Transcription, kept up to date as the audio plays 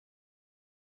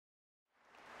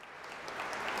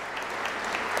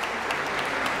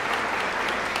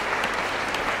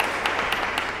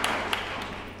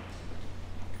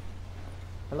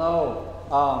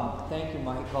Hello. Thank you,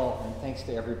 Michael, and thanks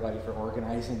to everybody for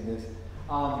organizing this.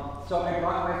 So I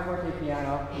brought my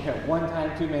fortepiano. One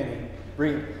time too many.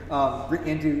 Bring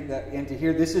into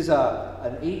here. This is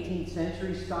an 18th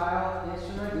century style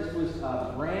instrument. This was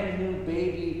a brand new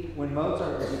baby when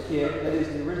Mozart was a kid. That is,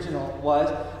 the original was.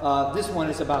 This one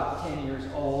is about 10 years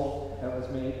old. That was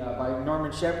made by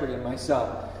Norman Sheppard and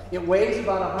myself. It weighs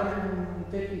about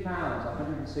 150 pounds,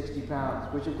 160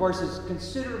 pounds, which of course is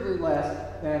considerably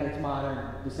less than its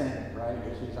modern descendant, right?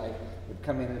 Which is like, would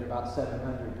come in at about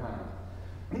 700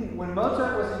 pounds. When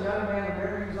Mozart was a young man,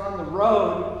 whenever he was on the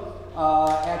road,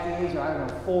 at the age of, I don't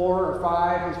know, 4 or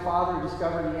 5, his father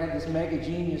discovered he had this mega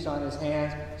genius on his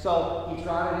hands. So he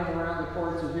trotted him around the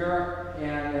courts of Europe,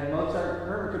 and Mozart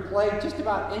could play just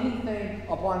about anything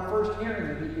upon first hearing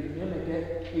it. He could mimic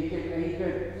it. He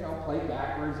could play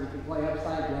backwards. He could play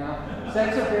upside down.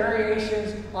 Sets of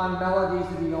variations on melodies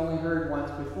that he'd only heard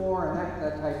once before, and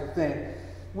that type of thing.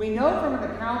 We know from an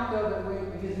account, though, that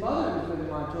when his mother was with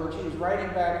him on tour, she was writing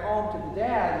back home to the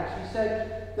dad, and she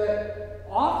said that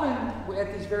often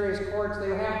at these various courts they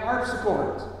would have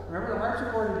harpsichords. Remember, the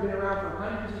harpsichord has been around for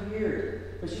hundreds of years.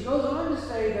 But she goes on to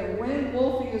say that when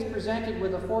Wolfie is presented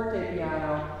with a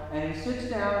fortepiano and he sits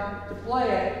down to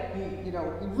play it, he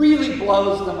really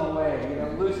blows them away.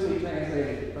 Loosely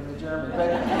translated from the German. But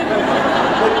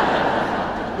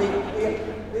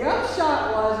the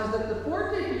upshot was that the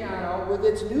fortepiano, with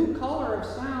its new color of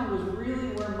sound, was really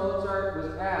where Mozart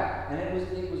was at, and it was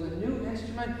a new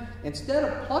instrument. Instead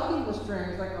of plucking the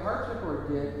strings like the harpsichord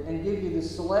did and give you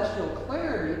this celestial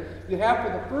clarity, you have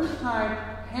for the first time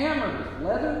hammers,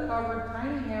 leather-covered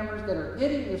tiny hammers that are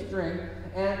hitting the string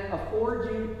and afford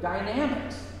you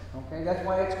dynamics. Okay, that's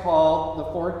why it's called the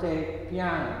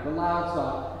fortepiano, the loud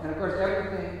saw. And of course,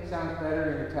 everything sounds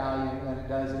better in Italian than it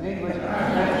does in English.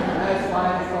 That's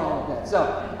why it's all of that.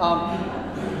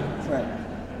 That's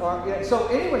right. So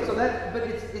anyway, but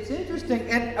it's interesting,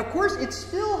 and of course, it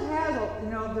still has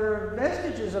there are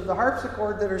vestiges of the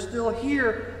harpsichord that are still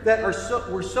here that were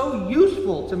so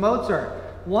useful to Mozart.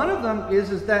 One of them is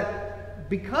that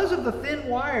because of the thin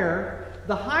wire,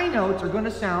 the high notes are going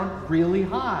to sound really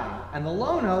high, and the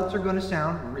low notes are going to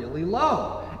sound really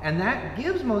low. And that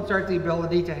gives Mozart the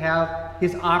ability to have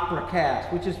his opera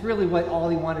cast, which is really what all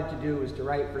he wanted to do, is to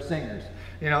write for singers.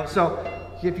 So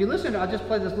if you listen, I'll just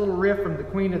play this little riff from The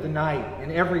Queen of the Night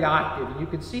in every octave, and you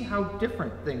can see how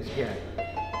different things get.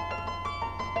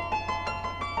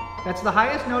 That's the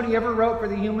highest note he ever wrote for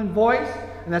the human voice,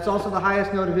 and that's also the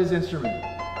highest note of his instrument.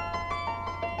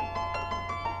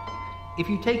 If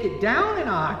you take it down an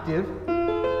octave,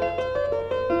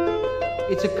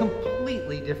 it's a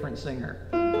completely different singer.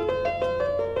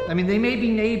 I mean, they may be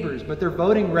neighbors, but their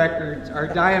voting records are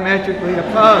diametrically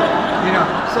opposed.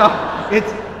 So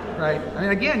it's right. I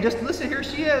mean, again, just listen. Here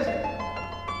she is,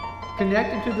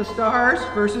 connected to the stars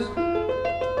versus.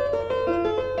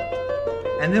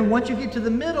 And then once you get to the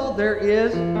middle, there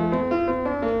is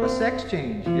a sex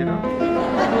change.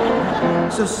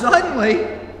 So suddenly,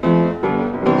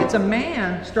 it's a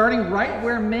man starting right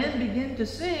where men begin to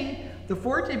sing. The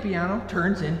fortepiano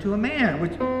turns into a man,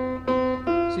 which,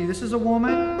 see, this is a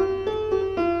woman,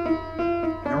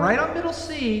 and right on middle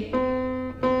C,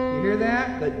 you hear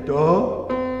that? The do,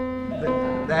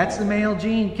 that's the male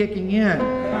gene kicking in,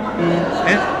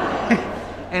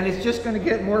 and it's just going to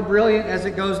get more brilliant as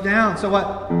it goes down. So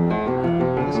what?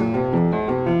 Listen,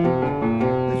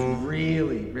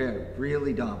 it's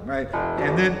really dumb, right?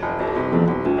 And then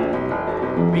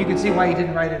you can see why he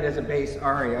didn't write it as a bass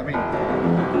aria.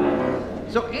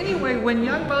 So anyway, when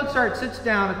young Mozart sits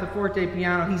down at the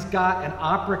fortepiano, he's got an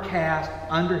opera cast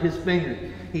under his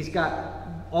fingers. He's got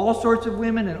all sorts of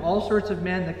women and all sorts of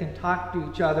men that can talk to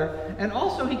each other. And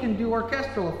also he can do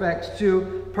orchestral effects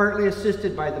too, partly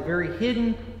assisted by the very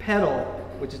hidden pedal,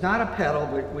 which is not a pedal,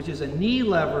 but which is a knee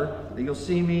lever that you'll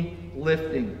see me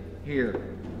lifting here.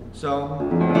 So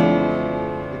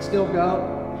it still go.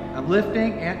 I'm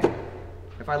lifting, and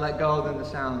if I let go, then the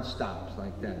sound stops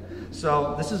like that.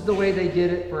 So this is the way they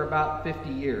did it for about 50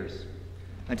 years,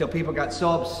 until people got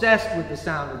so obsessed with the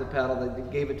sound of the pedal that they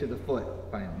gave it to the foot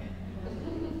finally.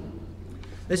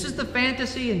 This is the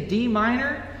Fantasy in D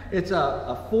minor. It's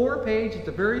a 4-page, it's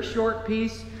a very short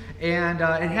piece, and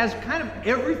it has kind of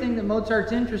everything that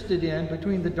Mozart's interested in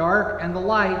between the dark and the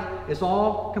light is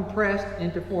all compressed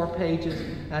into 4 pages.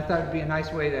 And I thought it'd be a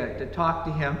nice way to talk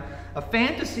to him. A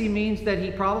fantasy means that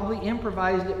he probably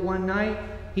improvised it one night.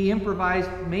 He improvised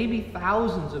maybe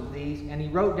thousands of these, and he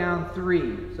wrote down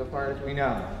 3, so far as we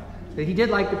know. But he did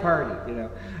like to party,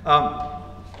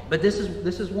 But this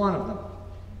is one of them.